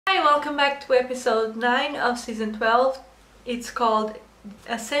welcome back to episode 9 of season 12. It's called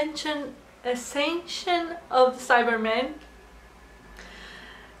Ascension of the Cybermen.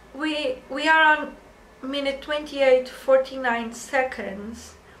 We are on minute 28:49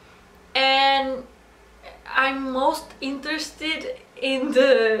 seconds, and I'm most interested in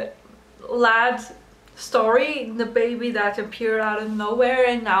the lad's story, the baby that appeared out of nowhere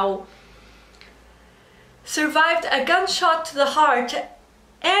and now survived a gunshot to the heart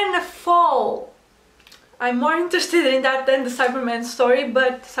and a fall. I'm more interested in that than the Cybermen story,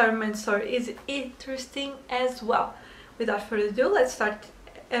 but the Cybermen story is interesting as well. Without further ado, let's start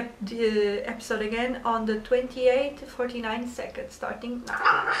the episode again on the 28:49 seconds, starting now.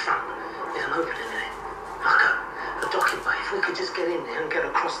 On the front, there's an opening there. Like a docking bay. If we could just get in there and get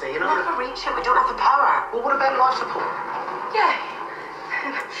across there, you know? We'll never reach it, we don't have the power. Well, what about life support? Yeah.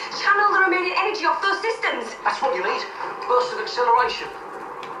 Channel the remaining energy off those systems. That's what you need. Burst of acceleration.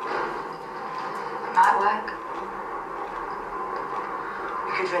 Might work.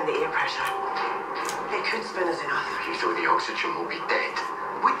 We could drain the air pressure. It could spin us enough. You thought the oxygen will be dead.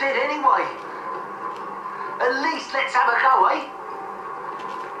 We're dead anyway. At least let's have a go, eh?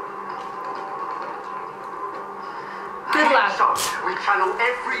 Good lad. So, we channel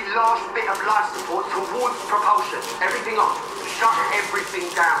every last bit of life support towards propulsion. Everything on. Shut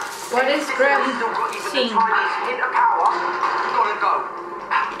everything down. What is Graham Still got even seeing? the tiniest hint of power. Gotta go.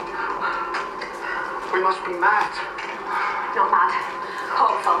 We must be mad. Not mad.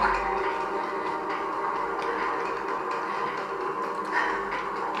 Hopeful.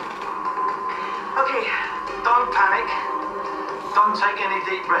 Okay, don't panic. Don't take any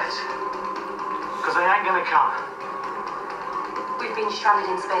deep breaths. Because they ain't gonna come. We've been stranded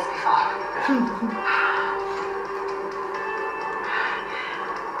in space before.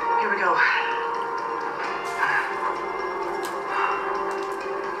 Here we go.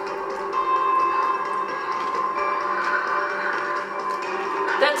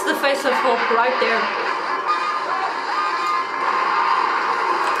 That's the face of hope right there.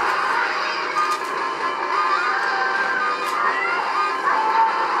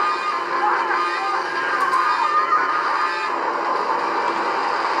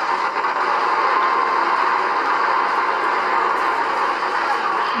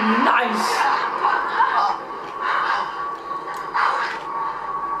 Nice!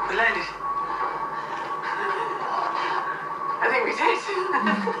 We landed. I think we did.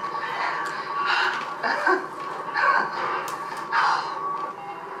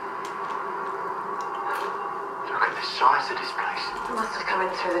 Look at the size of this place. Must have come in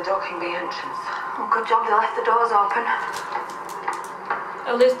through the docking bay entrance. Well, good job they left the doors open.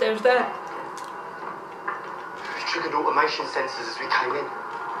 At least there's that. We triggered automation sensors as we came in.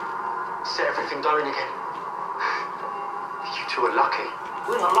 Set everything going again. You two are lucky.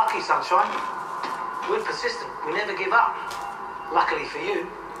 We're not lucky, sunshine. We're persistent. We never give up. Luckily for you.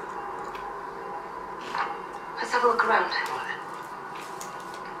 Let's have a look around.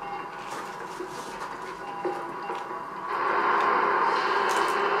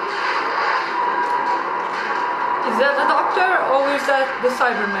 Is that the doctor or is that the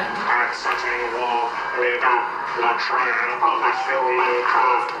Cyberman? At such a war, leader, the trial of the human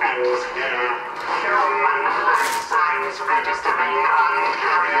craft ends here. Human life signs registering on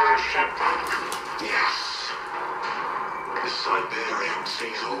carrier ship. Yes. The Siberian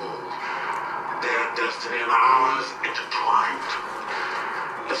sees all. Their destiny and ours intertwined.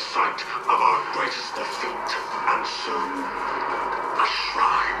 The site of our greatest defeat, and soon a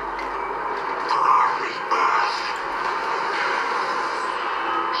shrine for our rebirth.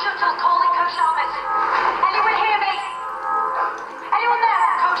 Shuttle calling Koshamas. Anyone hear me? Anyone there?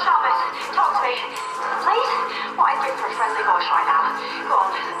 Koshamas, talk to me. Please? What I'd give for a friendly voice right now. Go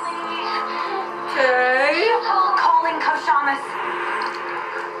on, please. Okay. Shuttle calling Koshamas.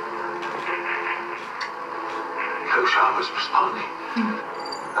 Koshaba's responding.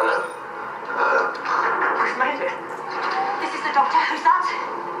 Hello. We've made it. This is the doctor. Who's that?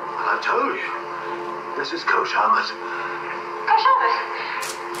 I told you. This is Koshaba's. Koshamas?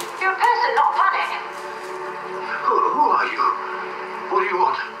 You're a person, not a planet. Who are you? What do you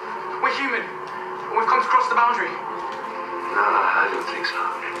want? We're human. We've come to cross the boundary. No, I don't think so.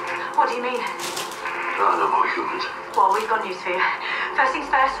 What do you mean? There are no more humans. Well, we've got news for you. First things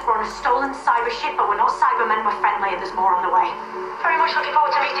first, we're on a stolen cyber ship, but we're not Cybermen, we're friendly, and there's more on the way. Very much looking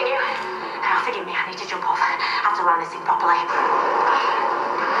forward to meeting you. Now, forgive me, I need to jump off. I have to land this thing properly.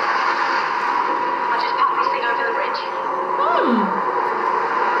 I'll just park this thing over the bridge.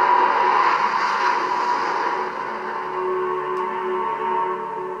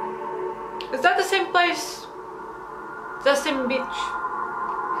 Is that the same place? The same beach?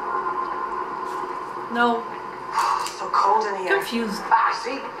 No. It's so cold in here. Confused. Ah,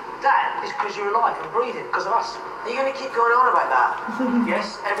 see? That is because you're alive and breathing, because of us. Are you going to keep going on about that?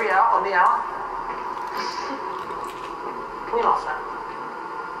 Yes, every hour on the hour? Can you laugh at?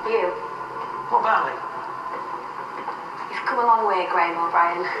 You. What about me? You've come a long way, Graham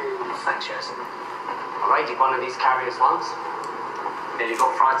O'Brien. Thanks, Jesse. I raided one of these carriers once. Nearly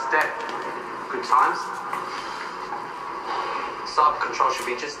got fried to death. Good times. Cyber control should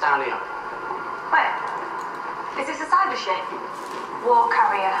be just down here. Where? Is this a cyber ship? War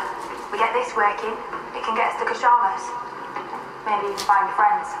carrier. We get this working, it can get us to Kashamas. Maybe even find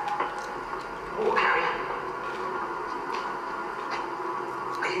friends. War carrier?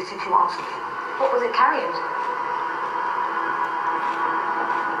 Are you thinking what I'm thinking? What was it carrying?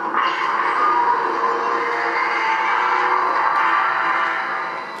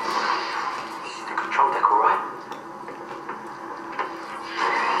 This is the control deck, all right?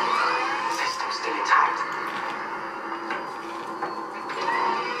 System's still intact.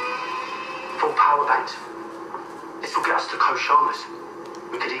 Full power banks. This will get us to Koshamas.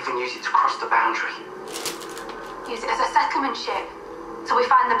 We could even use it to cross the boundary. Use it as a settlement ship. So we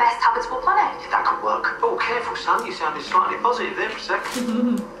find the best habitable planet. That could work. Oh, careful, son. You sounded slightly positive there for a sec.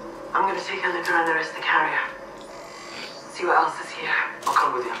 I'm going to take a look around the rest of the carrier. See what else is here. I'll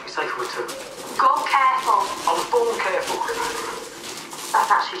come with you. Be safer with two. Go careful. I was born careful. That's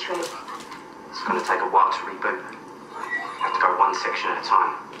actually true. It's going to take a while to reboot. You have to go one section at a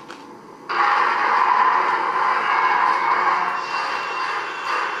time.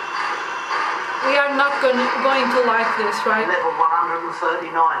 We are not going to like this, right? Level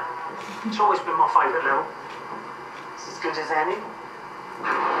 139. It's always been my favourite level. It's as good as any.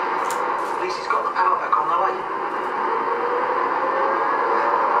 At least it's got the power back on the way.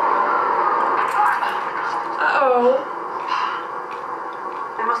 Uh-oh.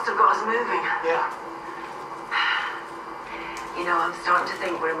 They must have got us moving. Yeah. You know, I'm starting to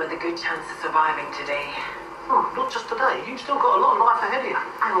think we're in with a good chance of surviving today. Oh, not just today. You've still got a lot of life ahead of you.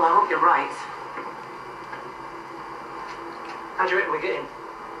 Well, I hope you're right. How do you reckon we get in?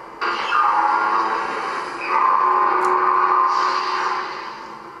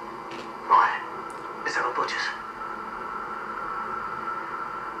 Right. Let's have a butcher's.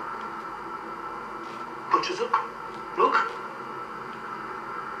 Butcher's hook. Look.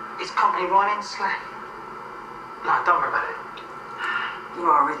 It's company rhyming slang. No, don't worry about it. You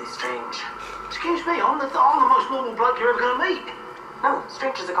are really strange. Excuse me, I'm the most normal bloke you're ever going to meet. No,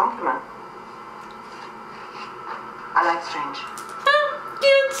 strange is a compliment. I like strange.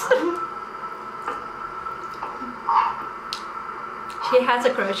 Yes. She has a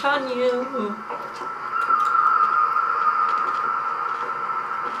crush on you.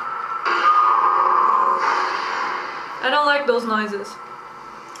 I don't like those noises.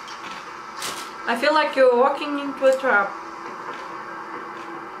 I feel like you're walking into a trap.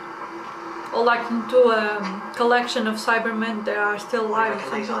 Or like into a collection of Cybermen that are still alive or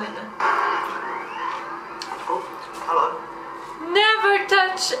something like that. Oh, hello. Never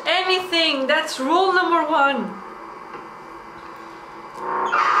touch anything! That's rule number 1.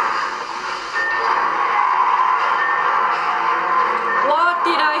 What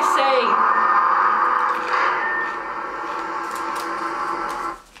did I say?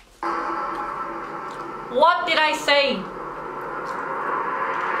 What did I say?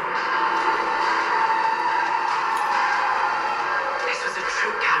 This was a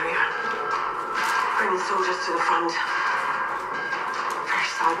troop carrier. Bringing soldiers to the front. Fresh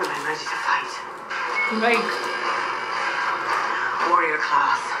Cybermen ready to fight. Right. Warrior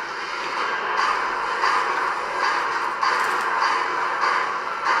class.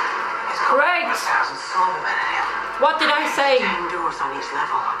 It's got Right. 1,000 Cybermen in here. What did I say? 10 doors on each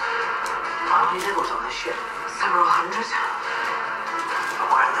level. How many levels on this ship? Several hundred. But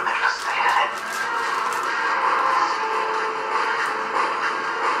we're in the middle of staying at it.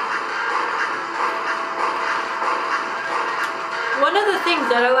 One of the things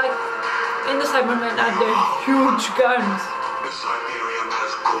that I like in the Cybermen are their huge guns. The Siberian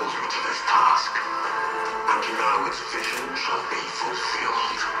has called you to this task, and now its vision shall be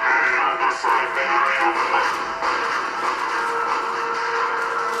fulfilled. The Siberian.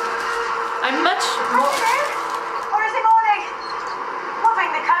 I'm much more... Afternoon? Or is it morning?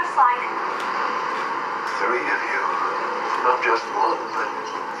 Loving the coastline. 3 of you. Not just one, but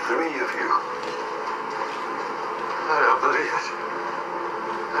 3 of you. I don't believe it.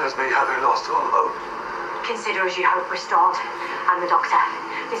 There's me having lost all hope. Consider as you hope restored. I'm the doctor.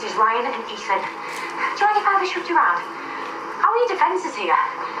 This is Ryan and Ethan. Do you mind if I have a shoot you around? How are your defences here?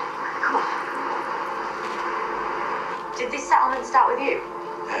 Come on. Did this settlement start with you?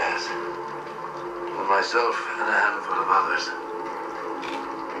 Yes. The myself and a handful of others,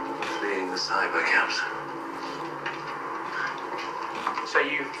 fleeing the cyber camps. So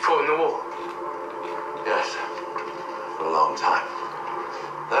you fought in the war? Yes, for a long time.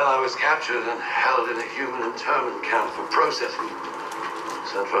 Then I was captured and held in a human internment camp for processing,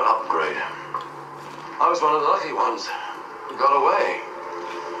 sent for upgrade. I was one of the lucky ones who got away.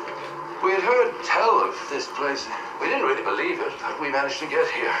 We had heard tell of this place. We didn't really believe it, but we managed to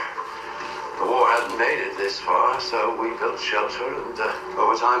get here. The war hadn't made it this far, so we built shelter, and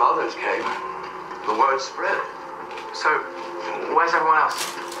over time others came. The word spread. So, where's everyone else?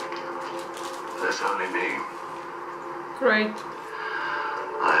 There's only me. Great.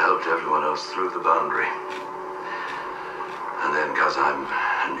 I helped everyone else through the boundary. And then, because I'm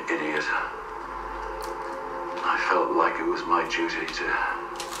an idiot, I felt like it was my duty to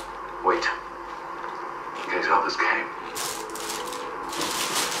wait in case others came.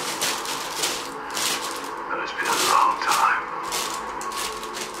 But it's been a long time.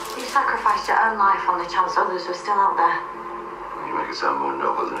 You sacrificed your own life on the chance others were still out there. You make it sound more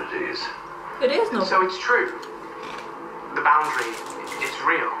noble than it is. It is no. So it's true. The boundary is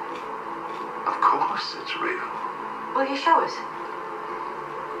real. Of course it's real. Will you show us?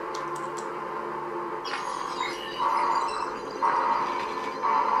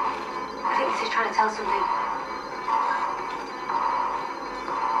 I think this is trying to tell something.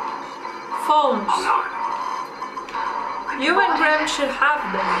 Phones. Oh no. You and Graham should have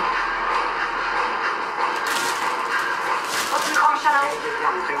them. What's the comm channel?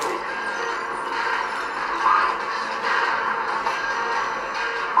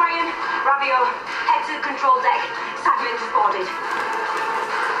 Brian, Ravio, head to the control deck. Cybermen has boarded.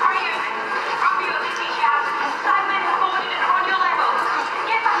 Brian, Ravio, this is Yaz. Cybermen have boarded and are on your level.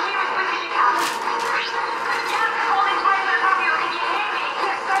 Get back here as quick as you can. Yaz, calling Brian and Ravio. Can you hear me?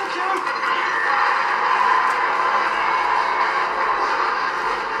 Yes, thank you.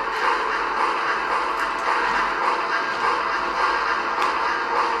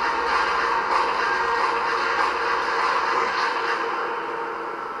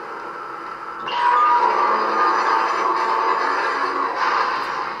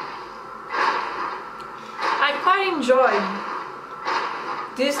 I quite enjoyed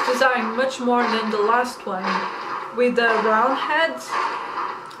this design much more than the last one with the round heads.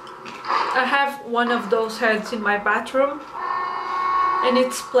 I have one of those heads in my bathroom, and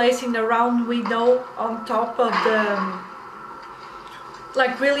it's placed in a round window on top of the,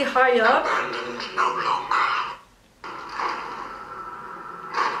 like really high up. Abandoned no longer.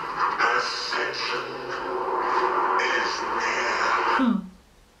 Ascension is near.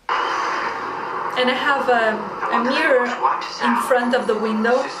 And I have a mirror in front of the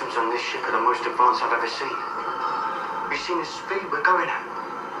window. Systems on this ship are the most advanced I've ever seen. Have you seen the speed we're going at?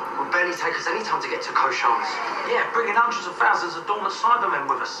 Will barely take us any time to get to Koshar's. Yeah, bringing hundreds of thousands of dormant Cybermen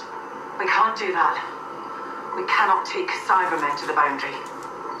with us. We can't do that. We cannot take Cybermen to the boundary.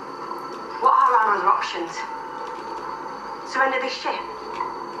 What are our other options? Surrender this ship?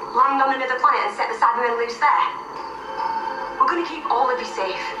 Land on another planet and set the Cybermen loose there? We're going to keep all of you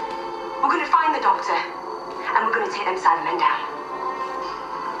safe. We're going to find the Doctor, and we're going to take them Cybermen down.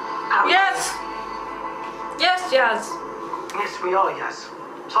 Yes! Yes, yes. Yes, we are, yes.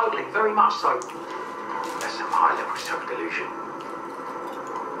 Totally, very much so. That's some high-level self-delusion.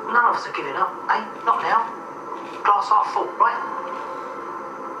 None of us are giving up, eh? Not now. Glass half full, right?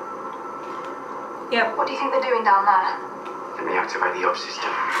 Yep. What do you think they're doing down there? Let me activate the op system.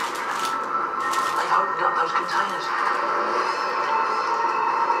 They've opened up those containers.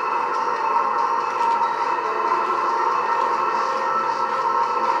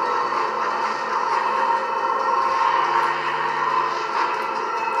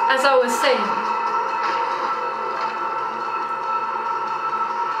 As I was saying,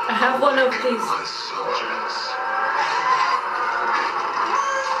 I have one of these. My subjects.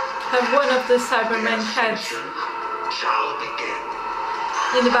 Have one of the Cybermen heads Shall begin.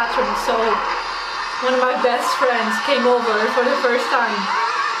 in the bathroom, so one of my best friends came over for the first time.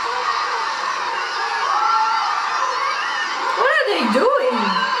 What are they doing?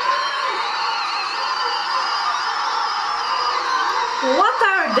 What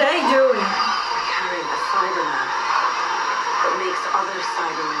are they doing? Carrying a Cyberman that makes other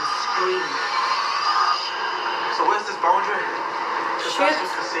Cybermen scream. So where's this boundary? Just Shit. ask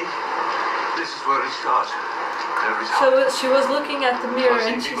us to see. This is where it starts. Every time. So she was looking at the mirror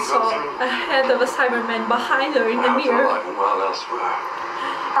and she saw a head of a Cyberman behind her in the mirror. Alive and well elsewhere.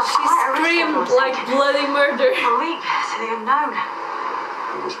 That's She quite a risk screamed for us like taking. bloody murder. A leap to the unknown.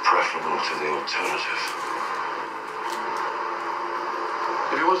 It was preferable to the alternative.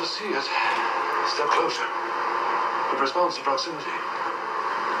 If you want to see it, Step closer. It responds to proximity.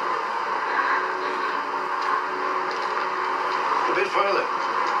 A bit further.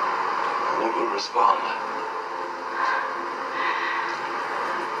 And it will respond.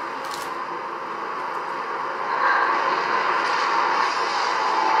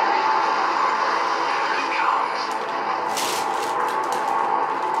 Here it comes.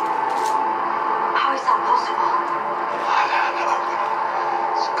 How is that possible? I don't know.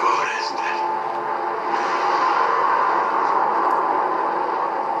 It's good, isn't it?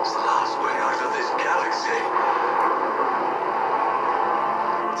 It's the last way out of this galaxy.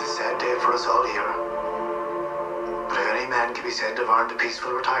 It's a sad day for us all here. But if any man can be said to have earned a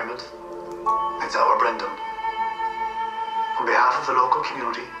peaceful retirement, it's our Brendan. On behalf of the local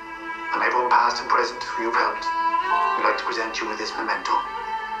community, and everyone past and present who you've helped, we'd like to present you with this memento.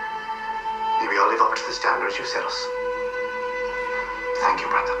 May we all live up to the standards you've set us. Thank you,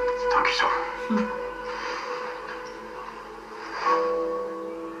 Brendan. Thank you, sir.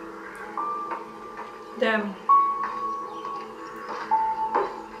 Damn.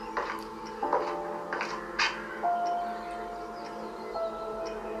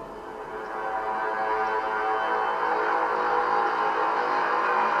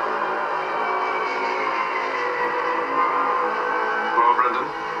 Well, Brendan,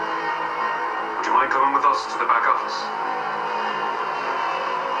 would you mind coming with us to the back office?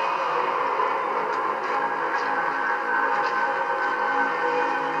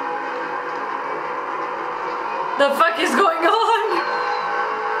 The fuck is going on?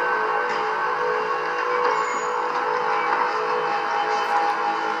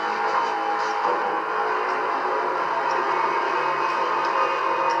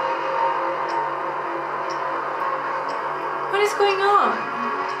 What is going on?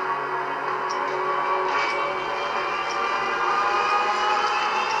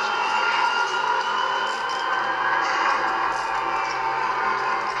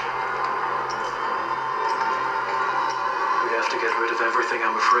 We have to get rid of everything,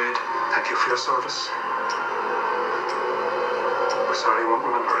 I'm afraid. Thank you for your service. We're sorry you won't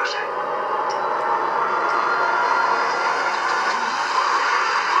remember it.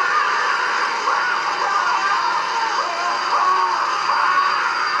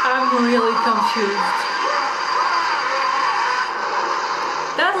 I'm really confused.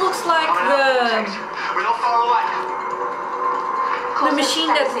 That looks like We're not far away. the machine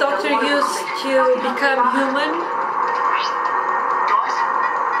that Doctor used to become human. Guys,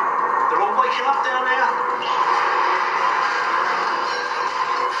 they're all waking up down there.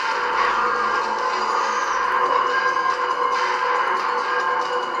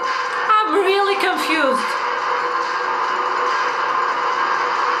 I'm really confused.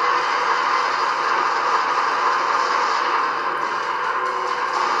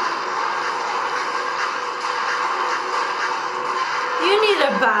 You need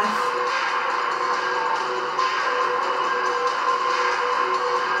a bath.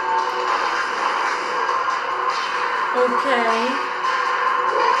 Okay.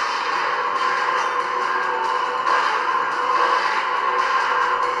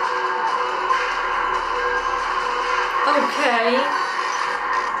 Okay.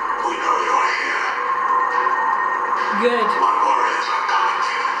 We know you're here. Good. My warriors are coming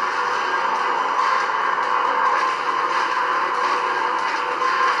to you.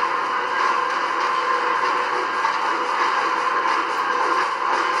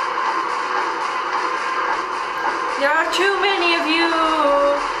 There are too many of you.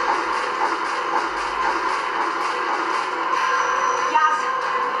 Yaz,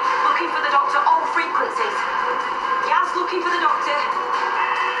 looking for the doctor, all frequencies. Yaz, looking for the doctor.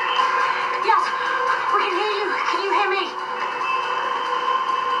 Yaz, we can hear you. Can you hear me?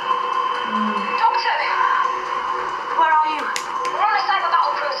 Doctor, Where are you? we're on a cyber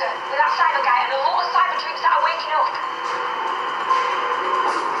battle cruiser with that cyber guy and a lot of cyber troops that are waking up.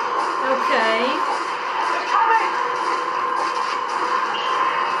 Okay. They're coming.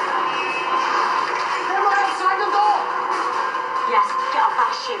 They're right outside the door. Yes, get off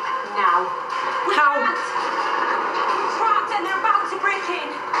that ship now. We How? can't. We're trapped and they're about to break in.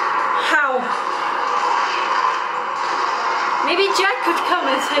 How? Maybe Jack could come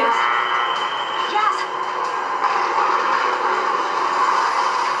and save. Yes.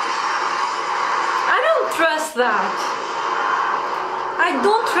 I don't trust that. I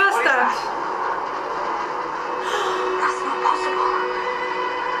don't trust that. That's not possible.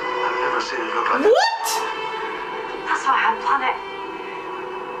 I've never seen it look like What? That's not our planet.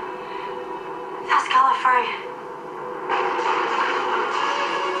 That's Gallifrey.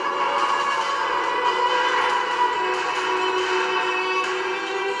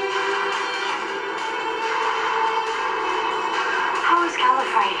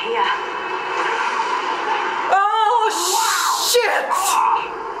 right here. Oh, shit!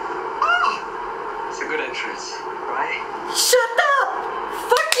 It's a good entrance, right? Shut up!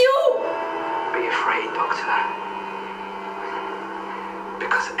 Fuck you! Be afraid, Doctor.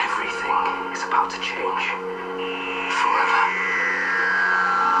 Because everything is about to change. Forever.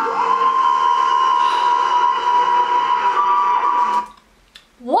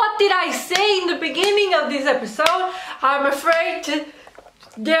 What did I say in the beginning of this episode? I'm afraid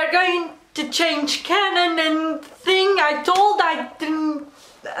they're going to change canon and thing. I didn't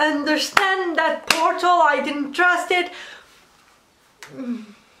understand that portal. I didn't trust it.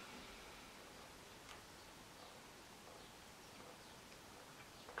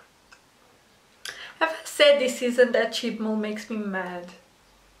 Have I said this season that Chibnall makes me mad?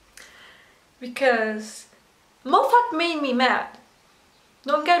 Because Moffat made me mad.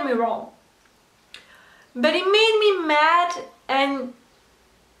 Don't get me wrong. But it made me mad and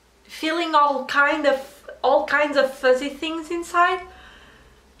feeling all kinds of fuzzy things inside.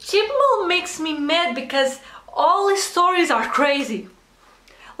 Chibnall makes me mad because all his stories are crazy.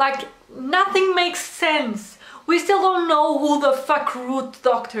 Like, nothing makes sense. We still don't know who the fuck Root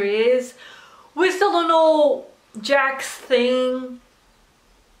Doctor is. We still don't know Jack's thing.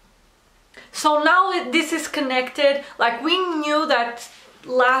 So now this is connected. Like, we knew that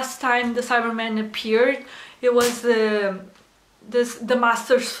last time the Cybermen appeared, it was the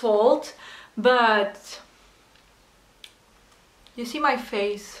Master's fault. But you see my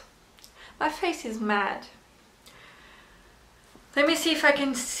face. My face is mad. Let me see if I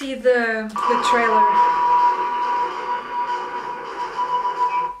can see the trailer.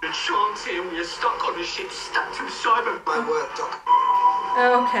 Sean Tim, you're stuck on a ship stacked with Cybermen. My work, Doc.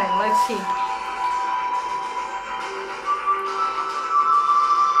 Okay, let's see.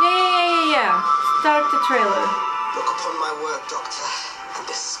 Yeah. Start the trailer. Look upon my work, Doctor, and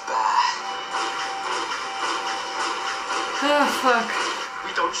despair. Oh, fuck.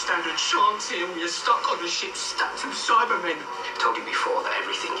 We don't stand a chance here. You're stuck on a ship stacked with Cybermen. I told you before that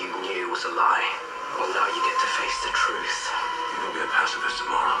everything you knew was a lie. Well, now you get to face the truth. You'll be a pacifist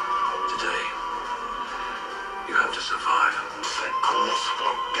tomorrow. Today, you have to survive. Of course,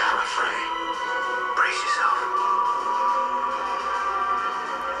 Gallifrey. Brace yourself.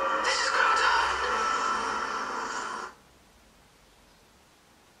 This is going to hurt.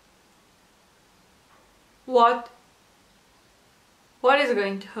 What is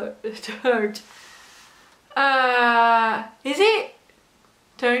going to hurt? Is it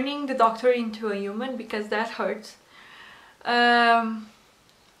turning the Doctor into a human? Because that hurts.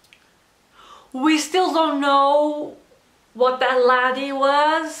 We still don't know what that laddie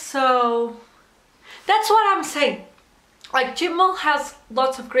was, so that's what I'm saying. Like, Chibnall has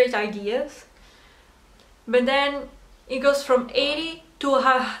lots of great ideas, but then it goes from 80 to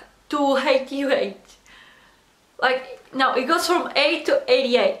 88. Like, no, it goes from 8 to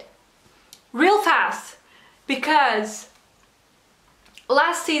 88 real fast, because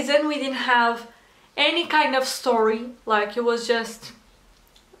last season we didn't have any kind of story. Like, it was just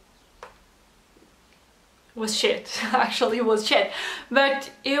was shit. Actually, it was shit, but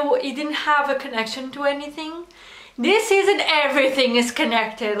it didn't have a connection to anything. This season everything is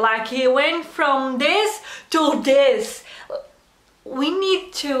connected. Like, he went from this to this. We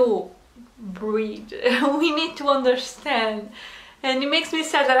need to breathe. We need to understand, and it makes me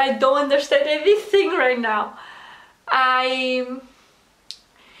sad that I don't understand anything right now.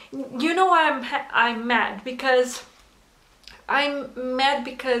 You know why I'm mad? Because I'm mad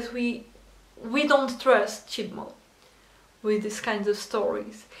because we don't trust Chibnall with these kinds of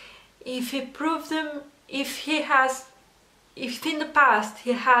stories. If he proved them, if in the past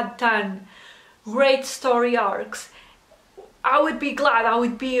he had done great story arcs, I would be glad, I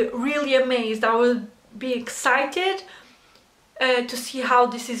would be really amazed, I would be excited to see how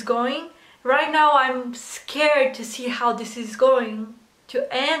this is going. Right now I'm scared to see how this is going to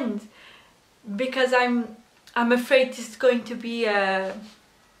end, because I'm afraid it's going to be a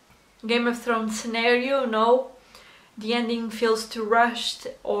Game of Thrones scenario. No, the ending feels too rushed,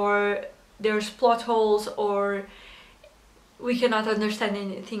 or there's plot holes, or we cannot understand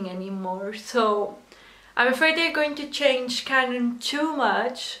anything anymore. So I'm afraid they're going to change canon too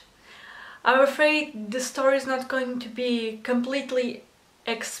much. I'm afraid the story is not going to be completely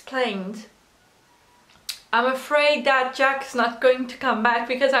explained. I'm afraid that Jack is not going to come back,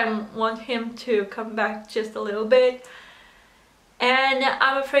 because I want him to come back just a little bit. And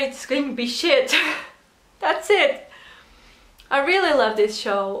I'm afraid it's going to be shit. That's it. I really love this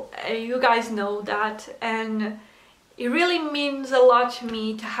show. You guys know that. And it really means a lot to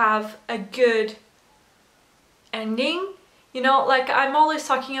me to have a good ending. You know, like I'm always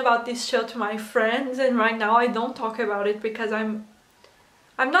talking about this show to my friends, and right now I don't talk about it because I'm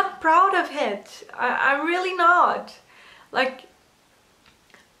not proud of it. I'm really not. Like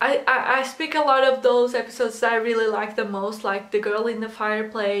I speak a lot of those episodes that I really like the most, like The Girl in the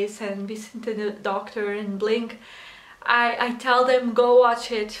Fireplace and Vincent the Doctor and Blink. I tell them go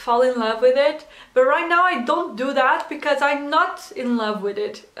watch it, fall in love with it, but right now I don't do that because I'm not in love with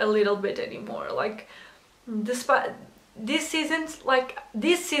it a little bit anymore. Like despite this season,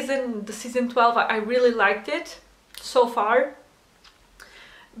 the season 12, I really liked it so far,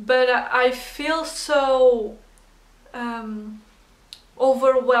 but I feel so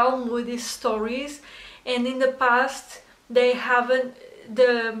overwhelmed with these stories, and in the past they haven't,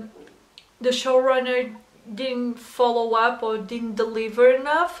 the showrunner didn't follow up or didn't deliver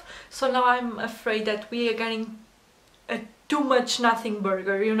enough, so now I'm afraid that we are getting a too much nothing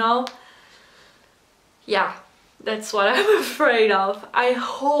burger, you know? Yeah, that's what I'm afraid of. I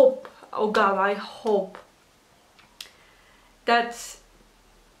hope, oh god, I hope that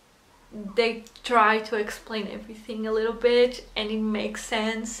they try to explain everything a little bit and it makes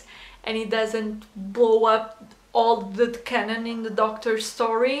sense and it doesn't blow up all the canon in the Doctor's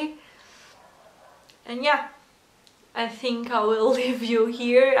story. And yeah, I think I will leave you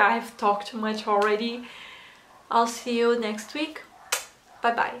here. I've talked too much already. I'll see you next week.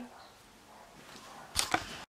 Bye bye.